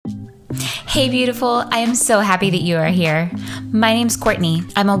Hey, beautiful. I am so happy that you are here. My name's Courtney.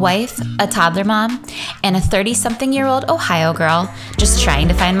 I'm a wife, a toddler mom, and a 30-something-year-old Ohio girl just trying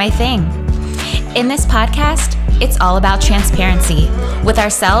to find my thing. In this podcast, it's all about transparency with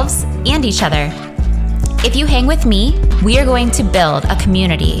ourselves and each other. If you hang with me, we are going to build a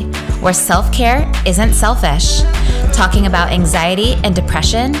community where self-care isn't selfish. Talking about anxiety and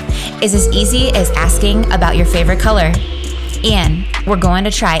depression is as easy as asking about your favorite color. And we're going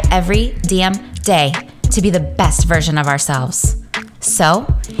to try every damn day to be the best version of ourselves.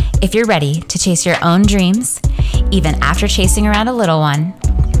 So, if you're ready to chase your own dreams, even after chasing around a little one,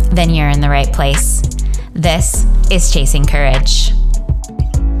 then you're in the right place. This is Chasing Courage.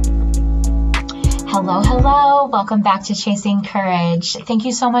 Hello. Welcome back to Chasing Courage. Thank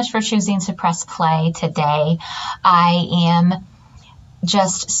you so much for choosing to press play today. I am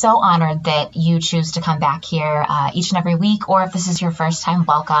just so honored that you choose to come back here each and every week, or if this is your first time,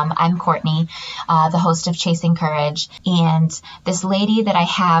 welcome. I'm Courtney, the host of Chasing Courage, and this lady that I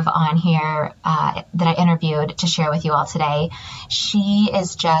have on here that I interviewed to share with you all today, she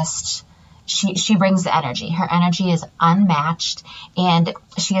is just... She brings the energy. Her energy is unmatched, and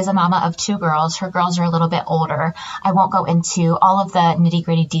she is a mama of two girls. Her girls are a little bit older. I won't go into all of the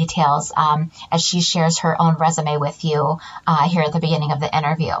nitty-gritty details as she shares her own resume with you here at the beginning of the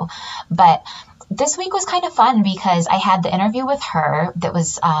interview. But this week was kind of fun because I had the interview with her that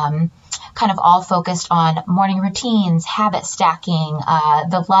was kind of all focused on morning routines, habit stacking,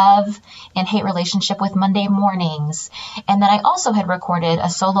 the love and hate relationship with Monday mornings. And then I also had recorded a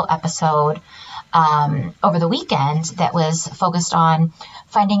solo episode over the weekend that was focused on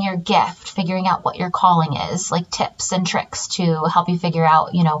finding your gift, figuring out what your calling is, like tips and tricks to help you figure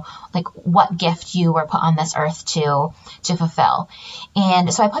out, like what gift you were put on this earth to fulfill.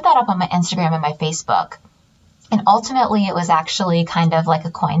 And so I put that up on my Instagram and my Facebook. And ultimately, it was actually kind of like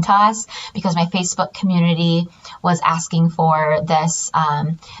a coin toss because my Facebook community was asking for this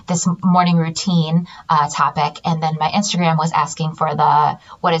morning routine topic, and then my Instagram was asking for the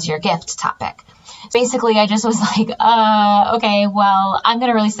what is your gift topic. Basically, I just was like, okay, well, I'm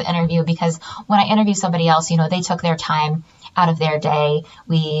going to release the interview because when I interview somebody else, they took their time out of their day.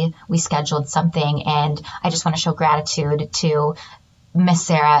 We scheduled something, and I just want to show gratitude to Miss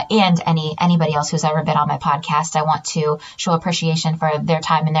Sarah and anybody else who's ever been on my podcast. I want to show appreciation for their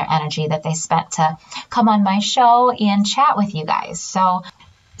time and their energy that they spent to come on my show and chat with you guys. So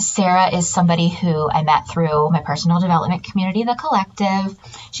Sarah is somebody who I met through my personal development community, The Collective.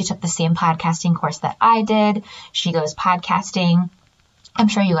 She took the same podcasting course that I did. She goes podcasting. I'm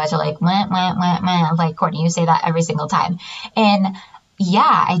sure you guys are like, wah, wah, wah, wah. Like, Courtney, you say that every single time. And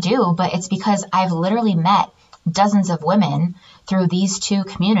yeah, I do, but it's because I've literally met dozens of women through these two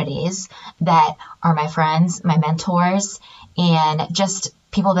communities that are my friends, my mentors, and just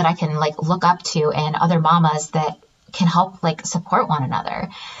people that I can look up to, and other mamas that can help support one another.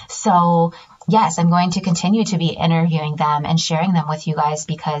 So yes, I'm going to continue to be interviewing them and sharing them with you guys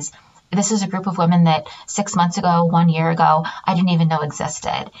because this is a group of women that 6 months ago, 1 year ago, I didn't even know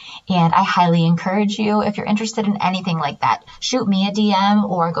existed. And I highly encourage you, if you're interested in anything like that, shoot me a DM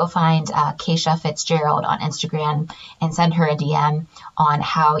or go find Keisha Fitzgerald on Instagram and send her a DM on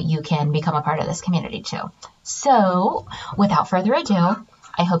how you can become a part of this community too. So without further ado,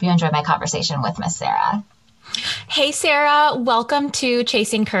 I hope you enjoy my conversation with Miss Sarah. Hey, Sarah, welcome to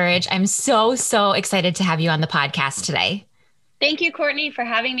Chasing Courage. I'm so excited to have you on the podcast today. Thank you, Courtney, for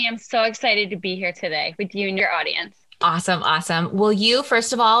having me. I'm so excited to be here today with you and your audience. Awesome. Will you,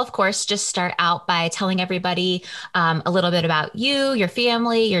 first of all, of course, just start out by telling everybody a little bit about you, your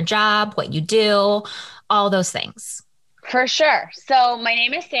family, your job, what you do, all those things? For sure. So my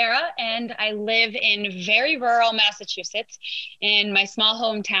name is Sarah, and I live in very rural Massachusetts in my small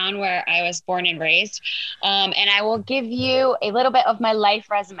hometown where I was born and raised. And I will give you a little bit of my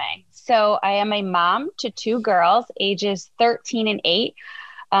life resume. So I am a mom to two girls, ages 13 and 8.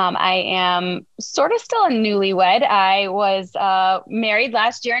 I am sort of still a newlywed. I was married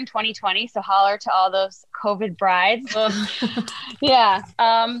last year in 2020, so holler to all those COVID brides. Yeah.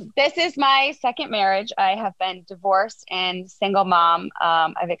 This is my second marriage. I have been divorced and single mom.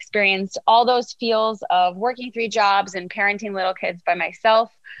 I've experienced all those feels of working 3 jobs and parenting little kids by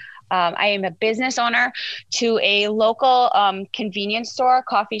myself. I am a business owner to a local convenience store,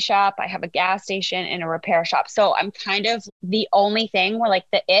 coffee shop. I have a gas station and a repair shop. So I'm kind of the only thing. We're like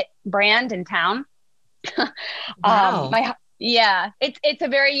the it brand in town. Wow. It's a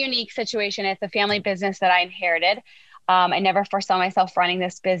very unique situation. It's a family business that I inherited. I never foresaw myself running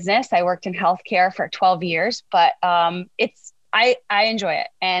this business. I worked in healthcare for 12 years, but I enjoy it.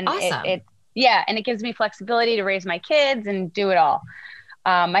 And awesome. and it gives me flexibility to raise my kids and do it all.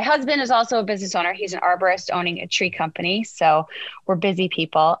 My husband is also a business owner. He's an arborist owning a tree company. So we're busy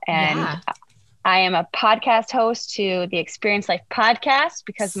people. And Yeah. I am a podcast host to the Experience Life podcast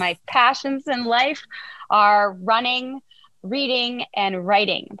because my passions in life are running, reading, and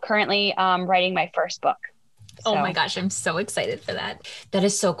writing. I'm currently writing my first book. Oh my gosh, I'm so excited for that. That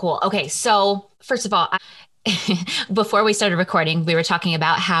is so cool. Okay, so first of all, before we started recording, we were talking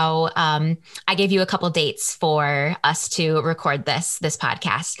about how I gave you a couple dates for us to record this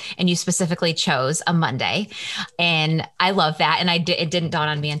podcast, and you specifically chose a Monday, and I love that. And it didn't dawn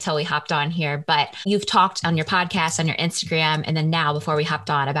on me until we hopped on here, but you've talked on your podcast, on your Instagram, and then now before we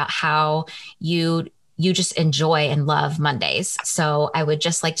hopped on about how you just enjoy and love Mondays. So I would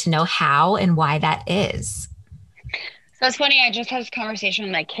just like to know how and why that is. So it's funny. I just had this conversation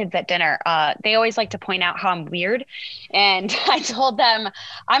with my kids at dinner. They always like to point out how I'm weird. And I told them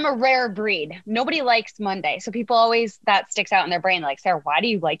I'm a rare breed. Nobody likes Monday. So people always, that sticks out in their brain. Like, Sarah, why do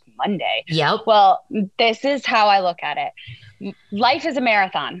you like Monday? Yep. Well, this is how I look at it. Life is a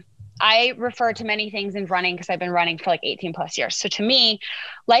marathon. I refer to many things in running because I've been running for like 18 plus years. So to me,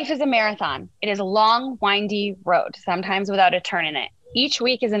 life is a marathon. It is a long, windy road, sometimes without a turn in it. Each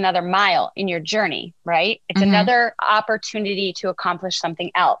week is another mile in your journey, right? It's another opportunity to accomplish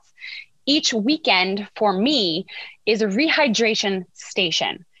something else. Each weekend for me is a rehydration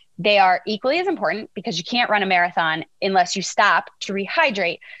station. They are equally as important because you can't run a marathon unless you stop to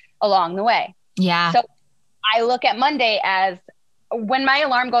rehydrate along the way. Yeah. So I look at Monday as when my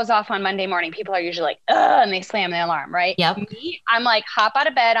alarm goes off on Monday morning, people are usually like, ugh, and they slam the alarm, right? Yep. Me, I'm like, hop out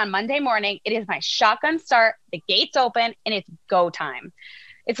of bed on Monday morning. It is my shotgun start. The gates open and it's go time.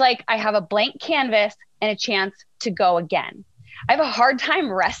 It's like I have a blank canvas and a chance to go again. I have a hard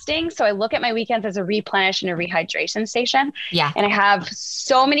time resting. So I look at my weekends as a replenish and a rehydration station. Yeah. And I have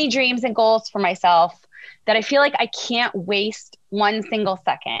so many dreams and goals for myself that I feel like I can't waste one single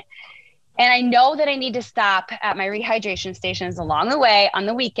second. And I know that I need to stop at my rehydration stations along the way on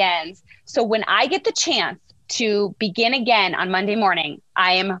the weekends. So when I get the chance to begin again on Monday morning,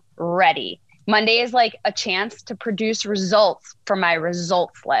 I am ready. Monday is like a chance to produce results for my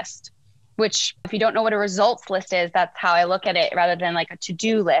results list, which if you don't know what a results list is, that's how I look at it rather than like a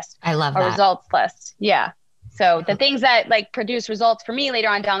to-do list. I love that. A results list. Yeah. So the things that like produce results for me later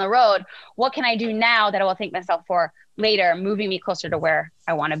on down the road, what can I do now that I will thank myself for later, moving me closer to where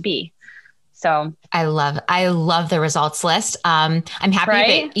I want to be? So I love the results list. I'm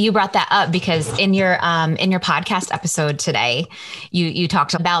happy that you brought that up because in your podcast episode today, you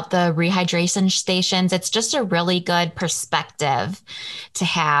talked about the rehydration stations. It's just a really good perspective to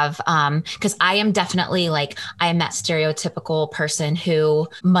have. Cause I am definitely I am that stereotypical person who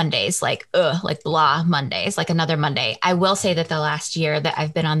Mondays, like blah Mondays, like another Monday. I will say that the last year that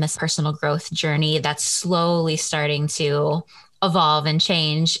I've been on this personal growth journey, that's slowly starting to evolve and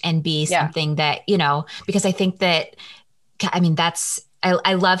change and be something that, because I think that,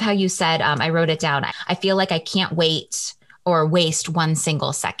 I love how you said, I wrote it down. I feel like I can't wait or waste one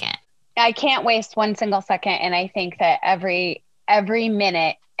single second. I can't waste one single second. And I think that every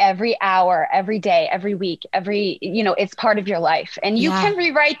minute, every hour, every day, every week, it's part of your life. And you can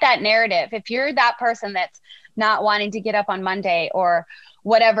rewrite that narrative. If you're that person that's not wanting to get up on Monday or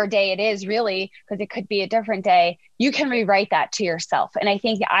whatever day it is really, because it could be a different day, you can rewrite that to yourself. And I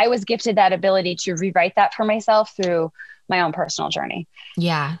think I was gifted that ability to rewrite that for myself through my own personal journey.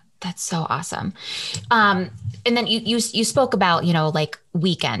 Yeah. That's so awesome. And then you spoke about,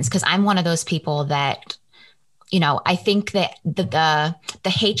 weekends, because I'm one of those people that, I think that the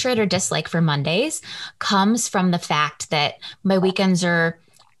hatred or dislike for Mondays comes from the fact that my weekends are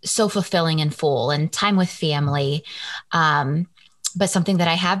so fulfilling and full and time with family. But something that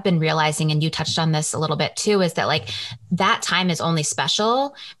I have been realizing, and you touched on this a little bit too, is that that time is only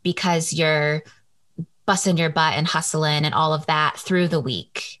special because you're busting your butt and hustling and all of that through the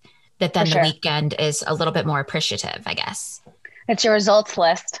week, that then the weekend is a little bit more appreciative, I guess. It's your results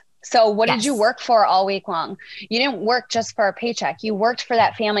list. So what did you work for all week long? You didn't work just for a paycheck. You worked for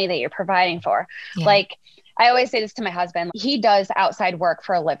that family that you're providing for. Yeah. I always say this to my husband. He does outside work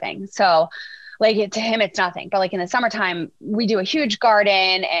for a living. So to him, it's nothing. But in the summertime, we do a huge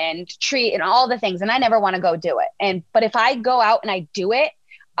garden and tree and all the things. And I never want to go do it. But if I go out and I do it,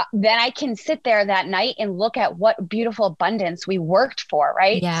 then I can sit there that night and look at what beautiful abundance we worked for,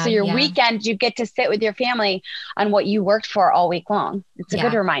 right? Yeah, so your weekend, you get to sit with your family on what you worked for all week long. It's a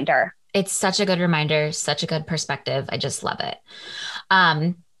good reminder. It's such a good reminder, such a good perspective. I just love it.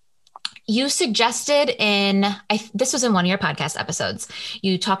 You suggested this was in one of your podcast episodes,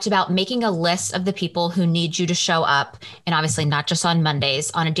 you talked about making a list of the people who need you to show up, and obviously not just on Mondays,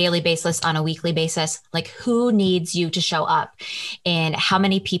 on a daily basis, on a weekly basis, like who needs you to show up and how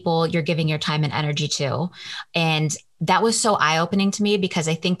many people you're giving your time and energy to. And that was so eye-opening to me because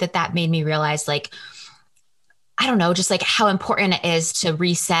I think that made me realize, like, I don't know, just like how important it is to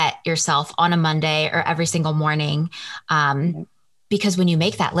reset yourself on a Monday or every single morning. Because when you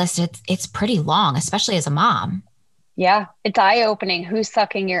make that list, it's pretty long, especially as a mom. Yeah, it's eye-opening. Who's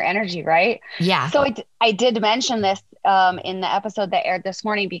sucking your energy, right? Yeah. So I did mention this in the episode that aired this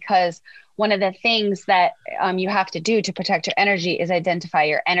morning, because one of the things that you have to do to protect your energy is identify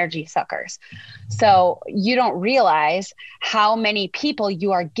your energy suckers. So you don't realize how many people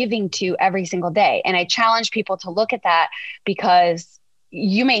you are giving to every single day. And I challenge people to look at that, because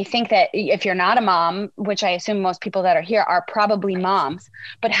you may think that if you're not a mom, which I assume most people that are here are probably moms,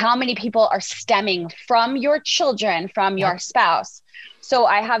 but how many people are stemming from your children, from your spouse? So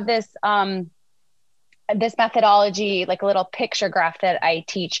I have this methodology, like a little picture graph that I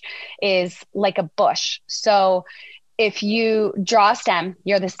teach, is like a bush. So if you draw a stem,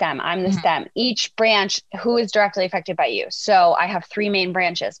 you're the stem, I'm the stem. Each branch, who is directly affected by you? So I have 3 main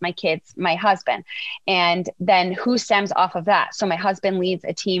branches: my kids, my husband, and then who stems off of that? So my husband leads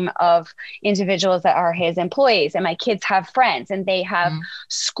a team of individuals that are his employees, and my kids have friends and they have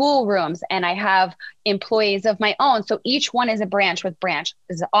school rooms, and I have employees of my own. So each one is a branch with branches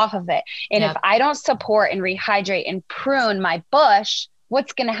off of it. And if I don't support and rehydrate and prune my bush,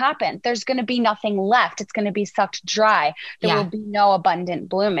 what's going to happen? There's going to be nothing left. It's going to be sucked dry. There will be no abundant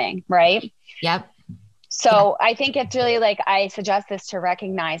blooming, right? Yep. So I think it's really, like, I suggest this to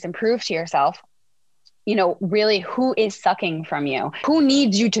recognize and prove to yourself, you know, really who is sucking from you, who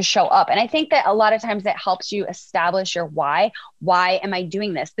needs you to show up. And I think that a lot of times it helps you establish your why. Why am I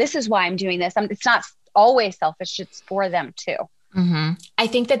doing this? This is why I'm doing this. It's not always selfish. It's for them too. Mm-hmm. I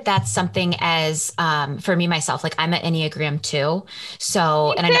think that's something as, for me, myself, like I'm an Enneagram 2.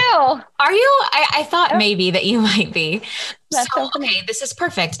 So, Me too. Are you? I thought maybe that you might be. That's so funny. Okay, this is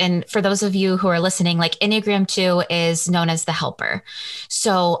perfect. And for those of you who are listening, like Enneagram 2 is known as the helper.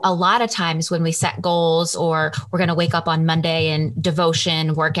 So a lot of times when we set goals, or we're going to wake up on Monday and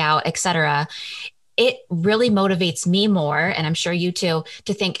devotion, workout, etc., it really motivates me more, and I'm sure you too,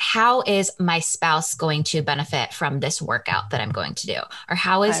 to think, how is my spouse going to benefit from this workout that I'm going to do? Or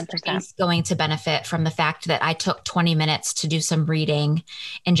how is Grace going to benefit from the fact that I took 20 minutes to do some reading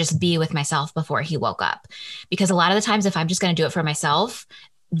and just be with myself before he woke up? Because a lot of the times, if I'm just going to do it for myself,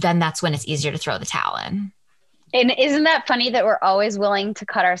 then that's when it's easier to throw the towel in. And isn't that funny that we're always willing to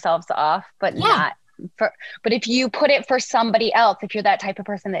cut ourselves off, but not but if you put it for somebody else, if you're that type of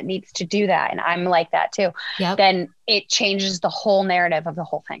person that needs to do that, and I'm like that too, then it changes the whole narrative of the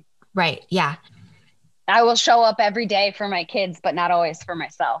whole thing. Right. Yeah. I will show up every day for my kids, but not always for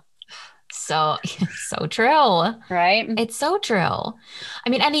myself. So true. Right. It's so true. I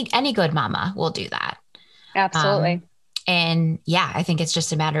mean, any good mama will do that. Absolutely. And yeah, I think it's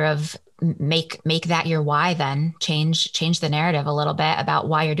just a matter of make that your why, then change the narrative a little bit about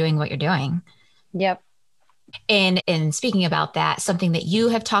why you're doing what you're doing. Yep. And speaking about that, something that you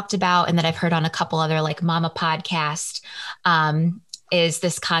have talked about and that I've heard on a couple other like mama podcasts, is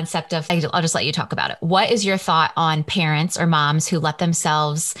this concept of, I'll just let you talk about it. What is your thought on parents or moms who let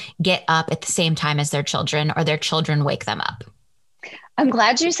themselves get up at the same time as their children, or their children wake them up? I'm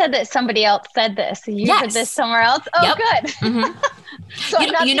glad you said that somebody else said this. You heard this somewhere else? Oh, good. Mm-hmm. So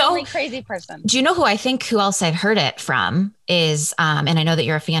I'm not the only crazy person. Do you know who else I've heard it from is, and I know that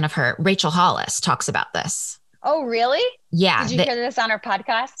you're a fan of her, Rachel Hollis talks about this. Oh, really? Yeah. Did you hear this on her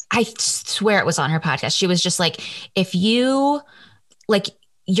podcast? I swear it was on her podcast. She was just like, if you, like,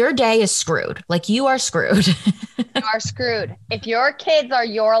 your day is screwed. Like, you are screwed. You are screwed. If your kids are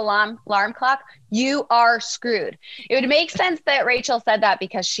your alarm clock, you are screwed. It would make sense that Rachel said that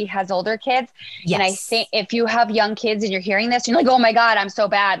because she has older kids. Yes. And I think if you have young kids and you're hearing this, you're like, oh my God, I'm so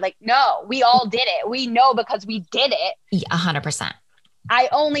bad. Like, no, we all did it. We know because we did it. 100%. I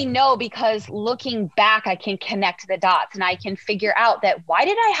only know because looking back, I can connect the dots and I can figure out that why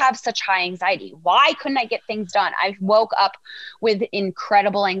did I have such high anxiety? Why couldn't I get things done? I woke up with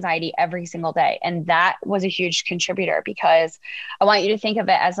incredible anxiety every single day. And that was a huge contributor, because I want you to think of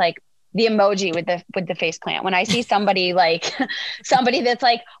it as like the emoji with the face plant. When I see somebody like somebody that's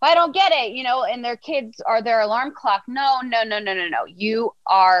like, oh, I don't get it, and their kids are their alarm clock. No. You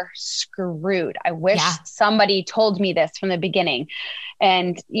are screwed. I wish somebody told me this from the beginning.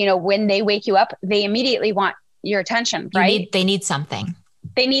 And, when they wake you up, they immediately want your attention, right? They need something.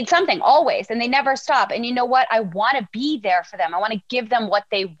 they need something always, and they never stop. And you know what? I want to be there for them. I want to give them what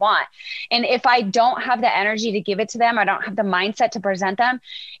they want. And if I don't have the energy to give it to them, I don't have the mindset to present them,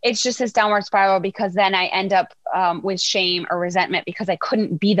 it's just this downward spiral, because then I end up with shame or resentment because I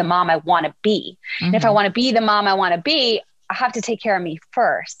couldn't be the mom I want to be. Mm-hmm. And if I want to be the mom I want to be, I have to take care of me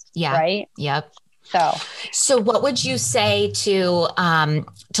first. Yeah. Right. Yep. So what would you say to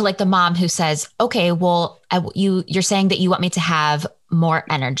like the mom who says, okay, well, you're saying that you want me to have more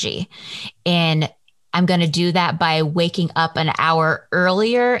energy, and I'm going to do that by waking up an hour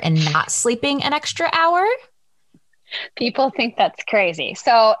earlier and not sleeping an extra hour? People think that's crazy.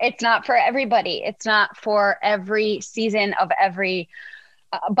 So it's not for everybody. It's not for every season of every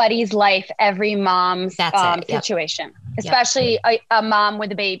buddy's life, every mom's situation, especially a mom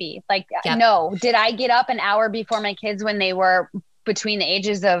with a baby. Like, no, did I get up an hour before my kids when they were between the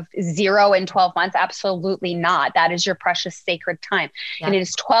ages of 0 and 12 months? Absolutely not. That is your precious sacred time. And it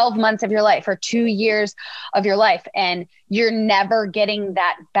is 12 months of your life or 2 years of your life. And you're never getting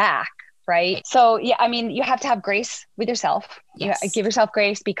that back. Right. So, yeah, I mean, you have to have grace with yourself. Yes. Give yourself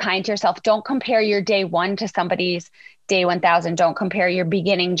grace, be kind to yourself. Don't compare your day 1 to somebody's day 1000. Don't compare your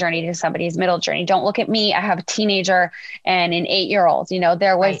beginning journey to somebody's middle journey. Don't look at me. I have a teenager and an 8-year-old. You know,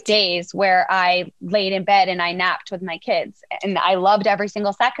 there was days where I laid in bed and I napped with my kids, and I loved every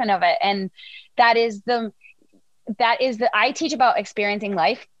single second of it. And I teach about experiencing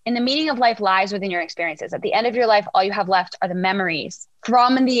life, and the meaning of life lies within your experiences. At the end of your life, all you have left are the memories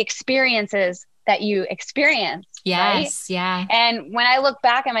from the experiences that you experienced. Yes. Right? Yeah. And when I look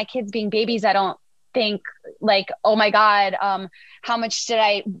back at my kids being babies, I don't think like, oh my God, how much did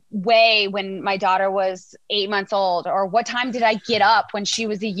I weigh when my daughter was 8 months old? Or what time did I get up when she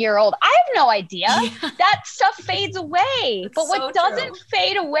was a year old? I have no idea. Yeah. That stuff fades away. But what doesn't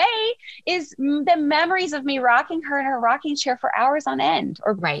fade away is the memories of me rocking her in her rocking chair for hours on end,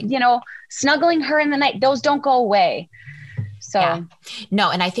 or, you know, snuggling her in the night. Those don't go away. So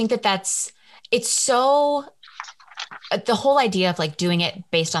no. And I think it's so, the whole idea of like doing it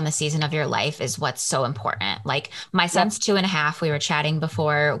based on the season of your life is what's so important. Like my son's 2.5. We were chatting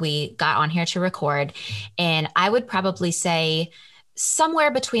before we got on here to record, and I would probably say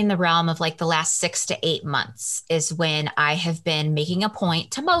somewhere between the realm of like the last 6 to 8 months is when I have been making a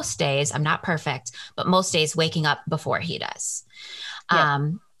point to most days. I'm not perfect, but most days waking up before he does.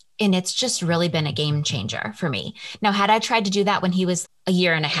 And it's just really been a game changer for me. Now, had I tried to do that when he was 1.5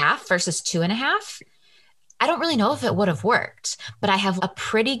 years versus 2.5, I don't really know if it would have worked, but I have a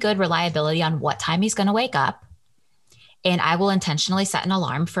pretty good reliability on what time he's going to wake up. And I will intentionally set an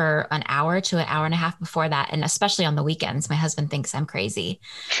alarm for an hour to 1.5 hours before that. And especially on the weekends, my husband thinks I'm crazy.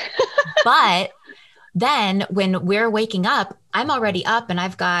 But then when we're waking up, I'm already up and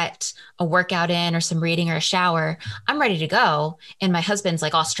I've got a workout in or some reading or a shower. I'm ready to go. And my husband's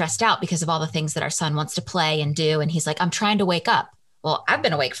like all stressed out because of all the things that our son wants to play and do. And he's like, I'm trying to wake up. Well, I've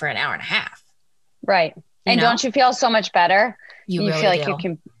been awake for 1.5 hours. Right. And don't you feel so much better? You really feel like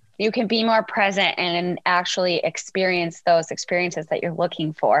do. you can be more present and actually experience those experiences that you're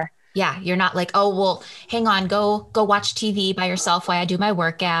looking for. Yeah. You're not like, oh, well, hang on, go watch TV by yourself while I do my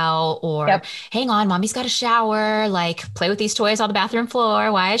workout, or hang on, mommy's got a shower, like play with these toys on the bathroom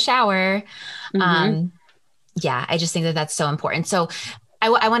floor while I shower. Mm-hmm. I just think that that's so important. So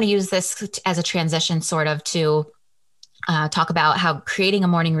I want to use this as a transition sort of to talk about how creating a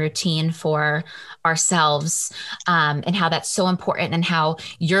morning routine for ourselves and how that's so important, and how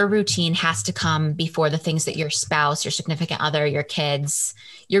your routine has to come before the things that your spouse, your significant other, your kids,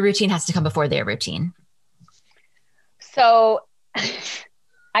 your routine has to come before their routine. So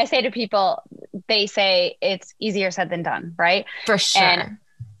I say to people, they say it's easier said than done, right? For sure. And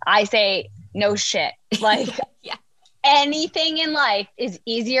I say, no shit. Like, anything in life is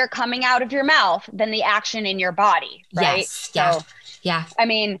easier coming out of your mouth than the action in your body, right? Yes. So, I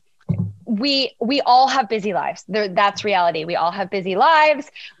mean, we all have busy lives. That's reality. We all have busy lives.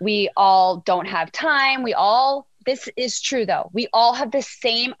 We all don't have time. This is true though. We all have the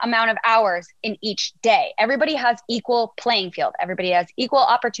same amount of hours in each day. Everybody has equal playing field. Everybody has equal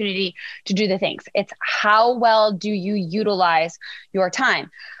opportunity to do the things. It's how well do you utilize your time?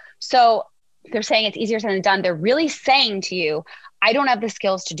 So they're saying it's easier said than done. They're really saying to you, I don't have the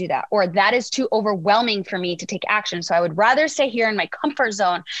skills to do that, or that is too overwhelming for me to take action. So I would rather stay here in my comfort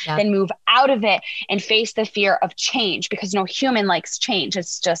zone than move out of it and face the fear of change, because no human likes change.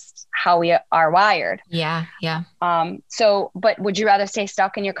 It's just how we are wired. Yeah. But would you rather stay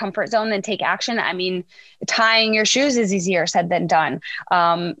stuck in your comfort zone than take action? I mean, tying your shoes is easier said than done.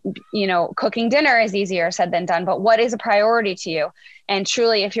 Cooking dinner is easier said than done, but what is a priority to you? And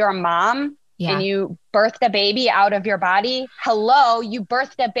truly, if you're a mom, Yeah. and you birthed a baby out of your body. Hello, you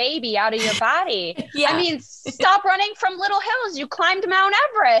birthed a baby out of your body. Yeah. I mean, stop running from little hills. You climbed Mount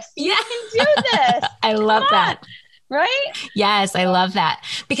Everest. You can do this. I love that. Right? Yes, I love that.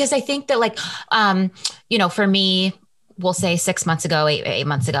 Because I think that like, for me, we'll say 6 months ago, 8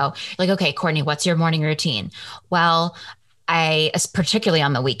 months ago, like, okay, Courtney, what's your morning routine? Well, particularly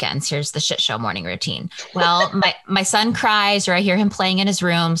on the weekends, here's the shit show morning routine. Well, my son cries or I hear him playing in his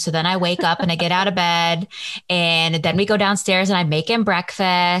room. So then I wake up and I get out of bed and then we go downstairs and I make him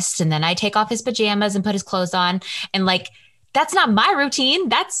breakfast and then I take off his pajamas and put his clothes on. And like, that's not my routine.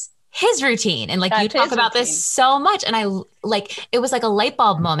 That's his routine. And like, you talk about this so much. And it was like a light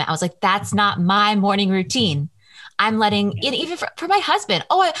bulb moment. I was like, that's not my morning routine. I'm letting it, even for my husband.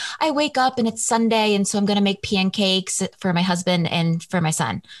 Oh, I wake up and it's Sunday. And so I'm going to make pancakes for my husband and for my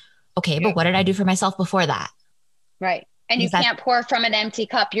son. Okay. But what did I do for myself before that? Right. And you can't pour from an empty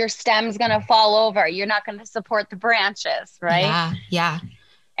cup. Your stem's going to fall over. You're not going to support the branches. Right. Yeah. Yeah.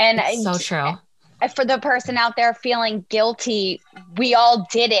 And it's so true. For the person out there feeling guilty, we all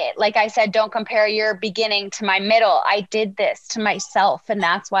did it. Like I said, don't compare your beginning to my middle. I did this to myself. And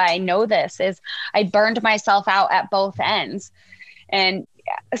that's why I know this is I burned myself out at both ends. And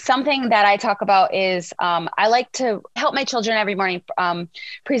something that I talk about is I like to help my children every morning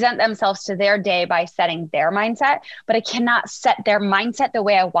present themselves to their day by setting their mindset, but I cannot set their mindset the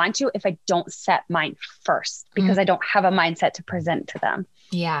way I want to if I don't set mine first, because I don't have a mindset to present to them.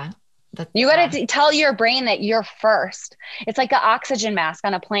 Yeah. You got to tell your brain that you're first. It's like the oxygen mask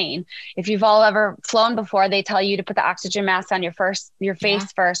on a plane. If you've all ever flown before, they tell you to put the oxygen mask on your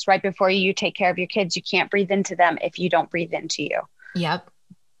face first, right before you take care of your kids. You can't breathe into them if you don't breathe into you. Yep.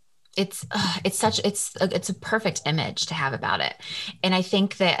 It's a perfect image to have about it. And I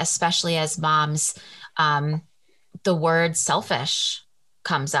think that especially as moms, the word selfish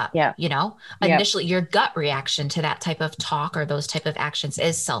comes up, initially your gut reaction to that type of talk or those type of actions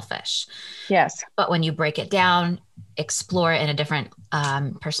is selfish. Yes. But when you break it down, explore it in a different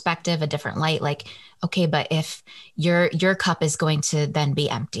perspective, a different light, like, okay, but if your cup is going to then be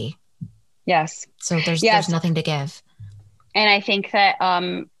empty. Yes. So there's nothing to give. And I think that,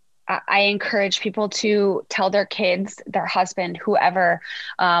 I encourage people to tell their kids, their husband, whoever,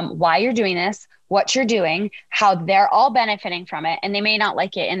 why you're doing this, what you're doing, how they're all benefiting from it. And they may not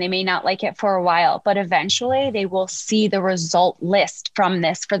like it and they may not like it for a while, but eventually they will see the result list from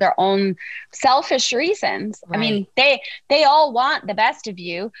this for their own selfish reasons. Right. I mean, they all want the best of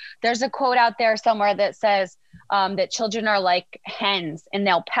you. There's a quote out there somewhere that says that children are like hens and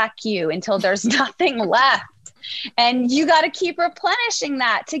they'll peck you until there's nothing left. And you got to keep replenishing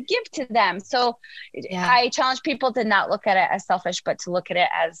that to give to them. So I challenge people to not look at it as selfish, but to look at it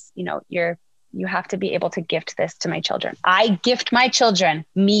as, you have to be able to gift this to my children. I gift my children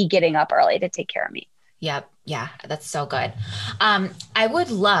me getting up early to take care of me. Yep. Yeah, that's so good. I would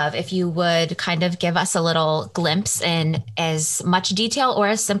love if you would kind of give us a little glimpse in as much detail or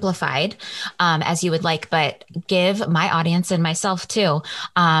as simplified as you would like, but give my audience and myself too,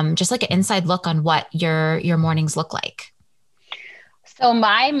 just like an inside look on what your mornings look like. So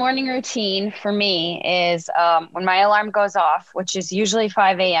my morning routine for me is when my alarm goes off, which is usually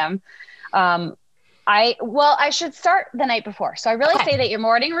 5 a.m., I should start the night before. So I really say that your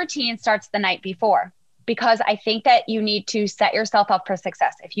morning routine starts the night before, because I think that you need to set yourself up for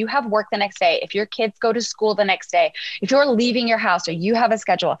success. If you have work the next day, if your kids go to school the next day, if you're leaving your house or you have a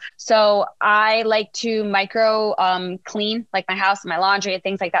schedule. So I like to micro clean like my house and my laundry and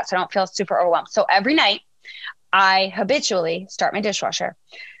things like that, so I don't feel super overwhelmed. So every night I habitually start my dishwasher,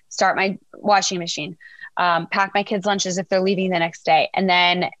 start my washing machine, pack my kids' lunches if they're leaving the next day. And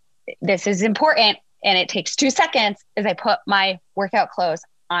then this is important, and it takes 2 seconds, is I put my workout clothes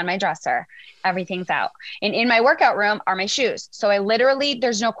on my dresser. Everything's out. And in my workout room are my shoes. So I literally,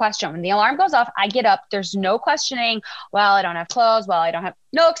 there's no question. When the alarm goes off, I get up. There's no questioning. Well, I don't have clothes. Well, I don't have,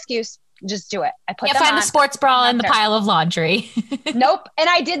 no excuse. Just do it. I put them on. Find the sports bra in the pile of laundry. Nope. And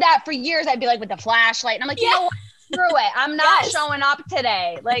I did that for years. I'd be like with the flashlight and I'm like, you know what? Screw it. I'm not showing up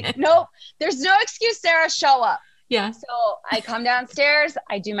today. Like, nope. There's no excuse, Sarah. Show up. Yeah. So I come downstairs,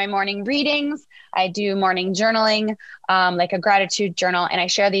 I do my morning readings, I do morning journaling, like a gratitude journal, and I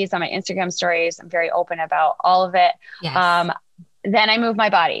share these on my Instagram stories. I'm very open about all of it. Yes. Then I move my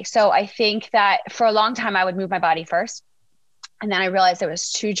body. So I think that for a long time, I would move my body first. And then I realized it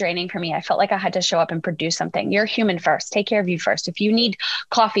was too draining for me. I felt like I had to show up and produce something. You're human first. Take care of you first. If you need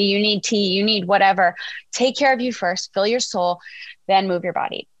coffee, you need tea, you need whatever, take care of you first, fill your soul, then move your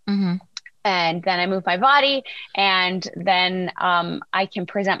body. Mm-hmm. And then I move my body, and then I can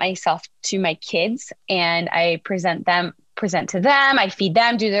present myself to my kids, and I present them present to them. I feed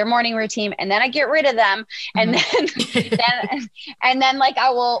them, do their morning routine, and then I get rid of them. And then like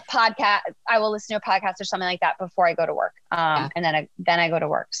I will listen to a podcast or something like that before I go to work. And then I go to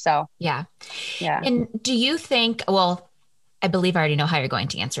work. So yeah. And do you think, well, I believe I already know how you're going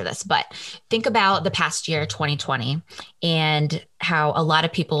to answer this, but think about the past year, 2020, and how a lot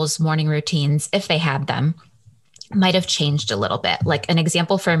of people's morning routines, if they had them, might have changed a little bit. Like an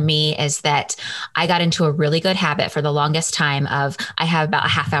example for me is that I got into a really good habit for the longest time of I have about a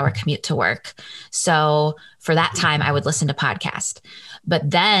half-hour commute to work. So for that time, I would listen to podcasts.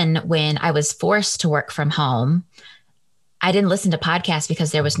 But then when I was forced to work from home, I didn't listen to podcasts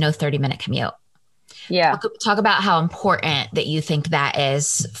because there was no 30-minute commute. Yeah. Talk about how important that you think that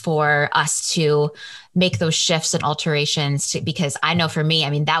is for us to make those shifts and alterations because I know for me, I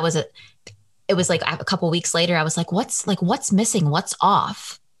mean, it was like a couple of weeks later, I was like, what's missing? What's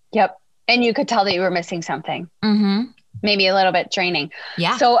off? Yep. And you could tell that you were missing something. Mm-hmm. Maybe a little bit draining.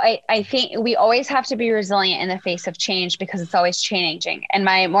 Yeah. So I think we always have to be resilient in the face of change because it's always changing. And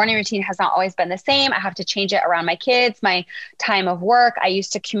my morning routine has not always been the same. I have to change it around my kids, my time of work. I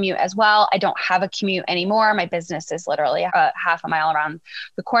used to commute as well. I don't have a commute anymore. My business is literally half a mile around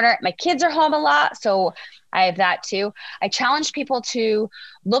the corner. My kids are home a lot. So I have that too. I challenge people to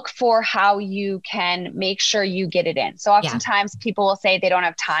look for how you can make sure you get it in. So oftentimes people will say they don't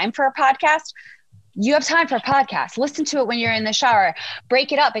have time for a podcast. You have time for a podcast. Listen to it when you're in the shower.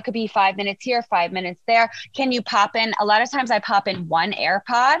 Break it up. It could be 5 minutes here, 5 minutes there. Can you pop in? A lot of times I pop in one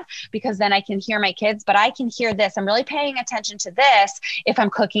AirPod because then I can hear my kids, but I can hear this. I'm really paying attention to this if I'm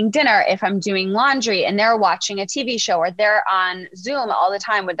cooking dinner, if I'm doing laundry and they're watching a TV show or they're on Zoom all the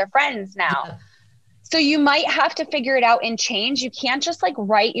time with their friends now. Yeah. So you might have to figure it out and change. You can't just like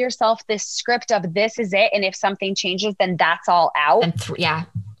write yourself this script of this is it. And if something changes, then that's all out.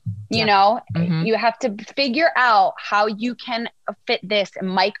 You know, you have to figure out how you can fit this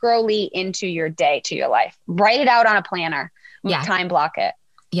microly into your day, to your life. Write it out on a planner. Time block it.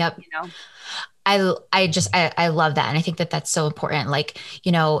 Yep. You know, I love that. And I think that that's so important. Like,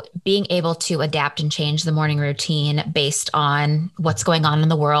 you know, being able to adapt and change the morning routine based on what's going on in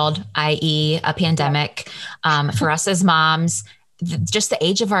the world, i.e. a pandemic, for us as moms, just the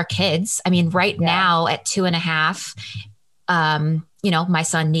age of our kids. I mean, right now at 2.5, you know, my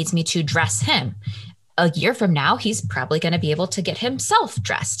son needs me to dress him. A year from now, he's probably going to be able to get himself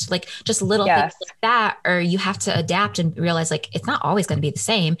dressed. Like just little things like that, or you have to adapt and realize like, it's not always going to be the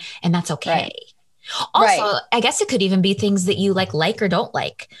same and that's okay. Right. Also, I guess it could even be things that you like or don't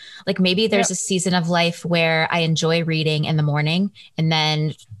like. Like maybe there's a season of life where I enjoy reading in the morning and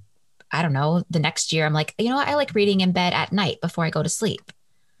then I don't know, the next year I'm like, you know what? I like reading in bed at night before I go to sleep.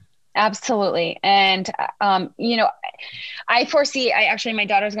 Absolutely. And, you know, I foresee, my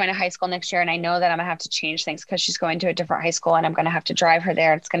daughter's going to high school next year and I know that I'm gonna have to change things because she's going to a different high school and I'm going to have to drive her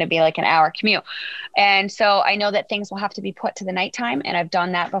there. It's going to be like an hour commute. And so I know that things will have to be put to the nighttime and I've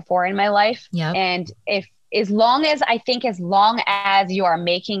done that before in my life. Yep. And as long as you are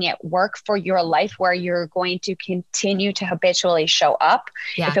making it work for your life where you're going to continue to habitually show up,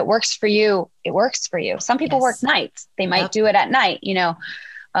 if it works for you, it works for you. Some people work nights. They might do it at night, you know.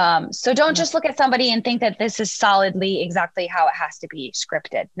 So don't just look at somebody and think that this is solidly exactly how it has to be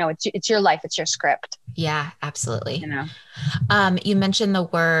scripted. No, it's your life. It's your script. Yeah, absolutely. You know, you mentioned the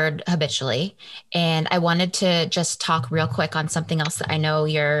word habitually, and I wanted to just talk real quick on something else that I know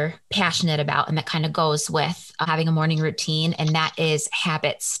you're passionate about and that kind of goes with having a morning routine. And that is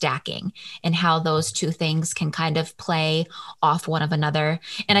habit stacking and how those two things can kind of play off one of another.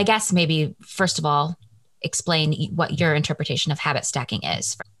 And I guess maybe first of all, explain what your interpretation of habit stacking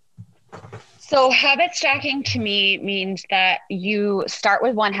is. So habit stacking to me means that you start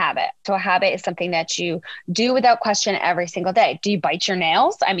with one habit. So a habit is something that you do without question every single day. Do you bite your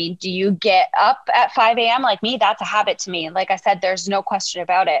nails? I mean, do you get up at 5 a.m. like me? That's a habit to me. Like I said, there's no question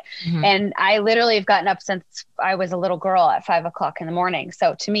about it. Mm-hmm. And I literally have gotten up since I was a little girl at 5 o'clock in the morning.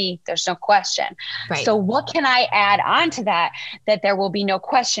 So to me, there's no question. Right. So what can I add on to that there will be no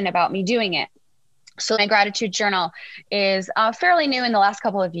question about me doing it? So my gratitude journal is fairly new in the last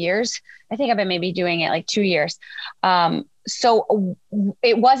couple of years. I think I've been maybe doing it like 2 years. So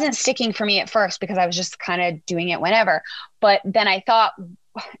it wasn't sticking for me at first because I was just kind of doing it whenever. But then I thought,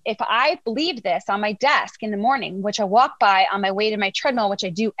 if I leave this on my desk in the morning, which I walk by on my way to my treadmill, which I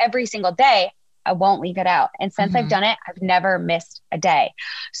do every single day, I won't leave it out. And since I've done it, I've never missed a day.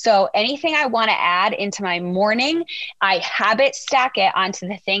 So anything I want to add into my morning, I habit stack it onto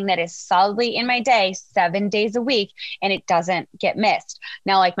the thing that is solidly in my day 7 days a week, and it doesn't get missed.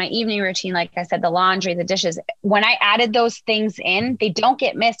 Now, like my evening routine, like I said, the laundry, the dishes, when I added those things in, they don't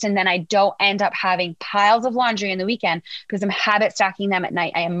get missed. And then I don't end up having piles of laundry in the weekend because I'm habit stacking them at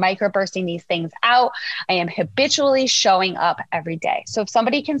night. I am microbursting these things out. I am habitually showing up every day. So if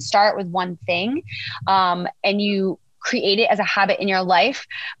somebody can start with one thing, and you create it as a habit in your life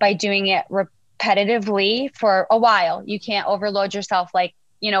by doing it repetitively for a while, you can't overload yourself, like,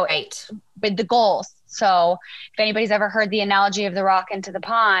 right, with the goals. So if anybody's ever heard the analogy of the rock into the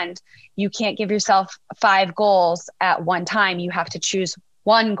pond, you can't give yourself 5 goals at one time. You have to choose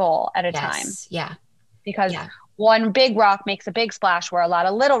one goal at a time. Yeah. Because one big rock makes a big splash, where a lot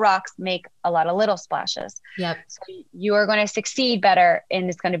of little rocks make a lot of little splashes. Yep. So you are going to succeed better, and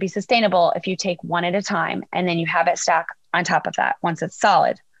it's going to be sustainable if you take one at a time, and then you habit stack on top of that once it's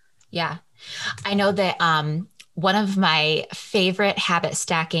solid. Yeah. I know that one of my favorite habit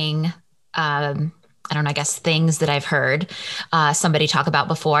stacking I guess things that I've heard somebody talk about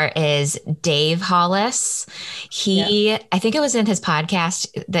before is Dave Hollis. I think it was in his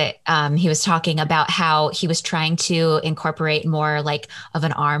podcast that he was talking about how he was trying to incorporate more like of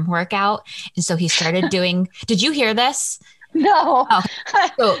an arm workout. And so he started doing, did you hear this? No. Oh.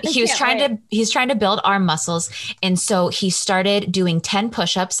 So he's trying to build arm muscles. And so he started doing 10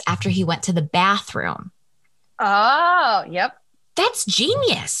 push-ups after he went to the bathroom. Oh, yep. That's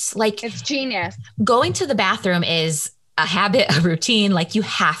genius. Like, it's genius. Going to the bathroom is a habit, a routine. Like, you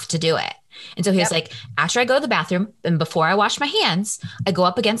have to do it. And so he was like, after I go to the bathroom and before I wash my hands, I go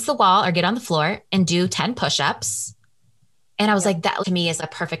up against the wall or get on the floor and do 10 push-ups. And I was like, that to me is a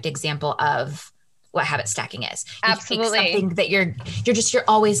perfect example of what habit stacking is. You Absolutely. take something that you're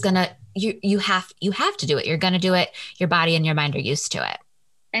always gonna, you have to do it. You're going to do it. Your body and your mind are used to it.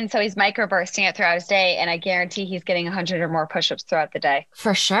 And so he's microbursting it throughout his day. And I guarantee he's getting 100 or more push-ups throughout the day.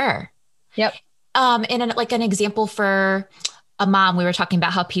 For sure. Yep. And an example for a mom, we were talking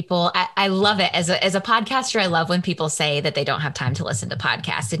about how people, I love it as a podcaster. I love when people say that they don't have time to listen to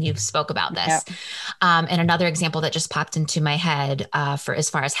podcasts, and you spoke about this. Yep. And another example that just popped into my head for as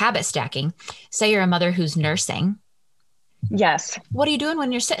far as habit stacking, say you're a mother who's nursing. Yes. What are you doing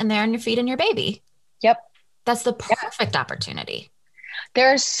when you're sitting there and you're feeding your baby? Yep. That's the perfect opportunity.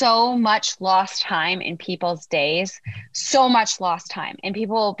 There's so much lost time in people's days, so much lost time. And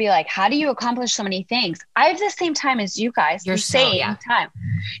people will be like, how do you accomplish so many things? I have the same time as you guys, the same time.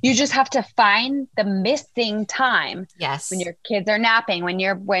 You just have to find the missing time. Yes. When your kids are napping, when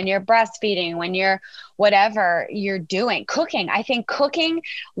you're breastfeeding, when you're whatever you're doing, cooking. I think cooking,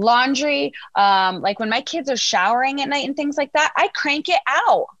 laundry, like when my kids are showering at night and things like that, I crank it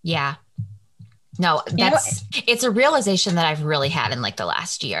out. Yeah. No, it's a realization that I've really had in like the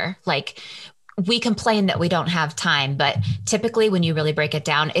last year. Like, we complain that we don't have time, but typically when you really break it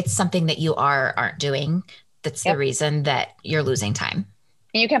down, it's something that you aren't doing. That's the reason that you're losing time.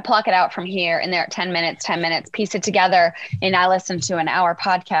 And you can pluck it out from here and there, 10 minutes, piece it together. And I listen to an hour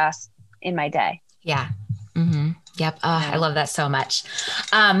podcast in my day. Yeah. Mm-hmm. Yep. I love that so much.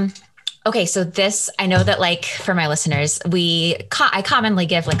 Okay. So I know that like for my listeners, I commonly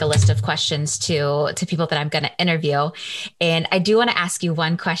give like a list of questions to people that I'm going to interview. And I do want to ask you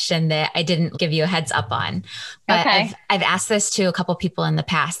one question that I didn't give you a heads up on, but I've asked this to a couple people in the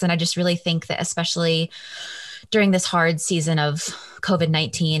past. And I just really think that especially during this hard season of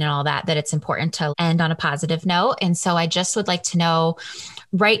COVID-19 and all that it's important to end on a positive note. And so I just would like to know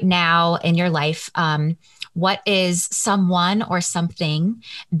right now in your life, what is someone or something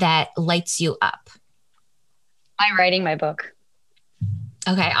that lights you up? I'm writing my book.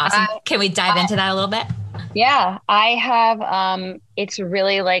 Okay, awesome. Can we dive into that a little bit? Yeah, I have, it's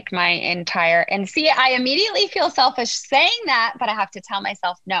really like my entire, and see, I immediately feel selfish saying that, but I have to tell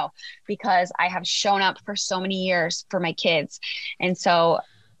myself no, because I have shown up for so many years for my kids. And so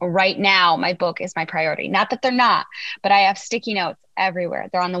right now, my book is my priority. Not that they're not, but I have sticky notes everywhere.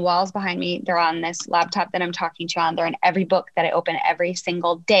 They're on the walls behind me. They're on this laptop that I'm talking to you on. They're in every book that I open every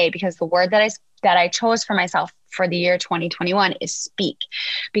single day, because the word that I chose for myself for the year 2021 is speak,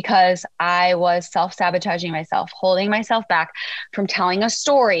 because I was self-sabotaging myself, holding myself back from telling a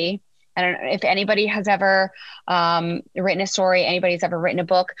story. I don't know if anybody has ever written a story, anybody's ever written a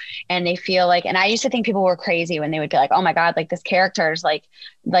book, and they feel like, and I used to think people were crazy when they would be like, oh my God, like this character is like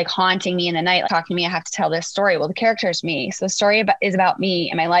haunting me in the night, like talking to me, I have to tell this story. Well, the character is me. So the story is about me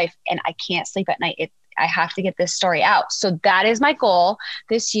and my life, and I can't sleep at night. I have to get this story out. So that is my goal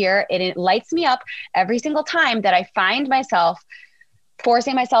this year. It lights me up every single time that I find myself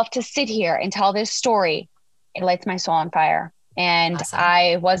forcing myself to sit here and tell this story, it lights my soul on fire. And Awesome.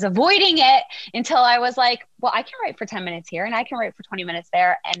 I was avoiding it until I was like, well, I can write for 10 minutes here and I can write for 20 minutes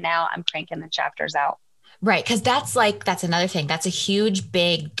there. And now I'm cranking the chapters out. Right. Because that's another thing. That's a huge,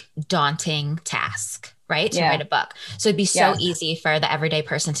 big, daunting task, right? To write a book. So it'd be so easy for the everyday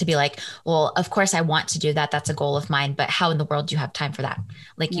person to be like, well, of course I want to do that. That's a goal of mine, but how in the world do you have time for that?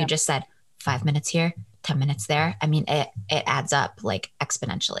 Like you just said, 5 minutes here, 10 minutes there. I mean, it adds up like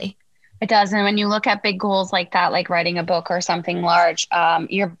exponentially. It does. And when you look at big goals like that, like writing a book or something large,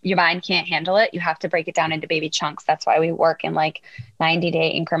 your mind can't handle it. You have to break it down into baby chunks. That's why we work in like 90-day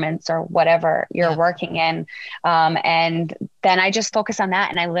increments or whatever you're working in. And then I just focus on that.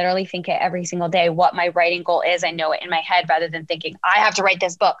 And I literally think it every single day, what my writing goal is. I know it in my head rather than thinking I have to write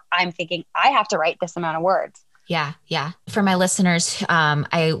this book. I'm thinking I have to write this amount of words. Yeah. Yeah. For my listeners,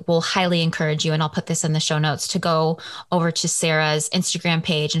 I will highly encourage you, and I'll put this in the show notes, to go over to Sarah's Instagram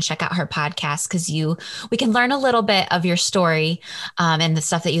page and check out her podcast, because we can learn a little bit of your story and the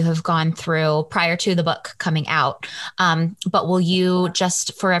stuff that you have gone through prior to the book coming out. But will you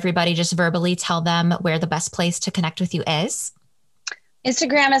just, for everybody, just verbally tell them where the best place to connect with you is?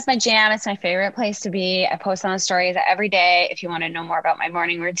 Instagram is my jam. It's my favorite place to be. I post on the stories every day. If you want to know more about my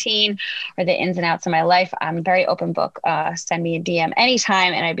morning routine or the ins and outs of my life, I'm a very open book. Send me a DM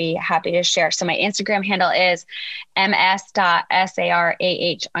anytime and I'd be happy to share. So my Instagram handle is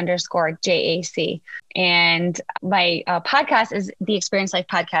ms.sarah_JAC. And my podcast is the Experience Life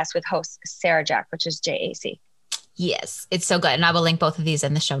Podcast with host Sarah Jack, which is JAC. Yes, it's so good. And I will link both of these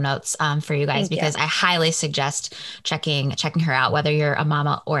in the show notes for you guys, because I highly suggest checking her out, whether you're a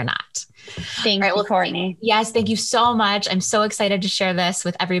mama or not. Thank you, Courtney. Yes, thank you so much. I'm so excited to share this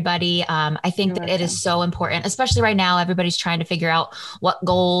with everybody. I think that it is so important, especially right now. Everybody's trying to figure out what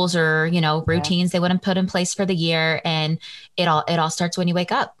goals or, routines they want to put in place for the year. And it all starts when you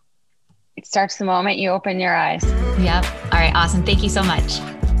wake up. It starts the moment you open your eyes. Yep. All right. Awesome. Thank you so much.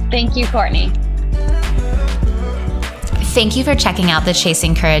 Thank you, Courtney. Thank you for checking out the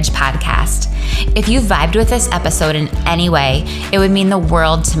Chasing Courage podcast. If you vibed with this episode in any way, it would mean the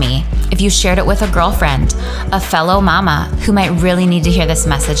world to me if you shared it with a girlfriend, a fellow mama who might really need to hear this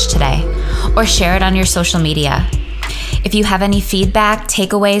message today, or share it on your social media. If you have any feedback,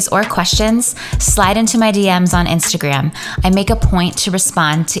 takeaways, or questions, slide into my DMs on Instagram. I make a point to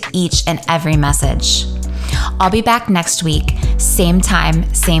respond to each and every message. I'll be back next week, same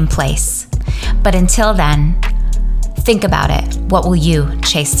time, same place. But until then, think about it. What will you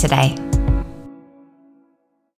chase today?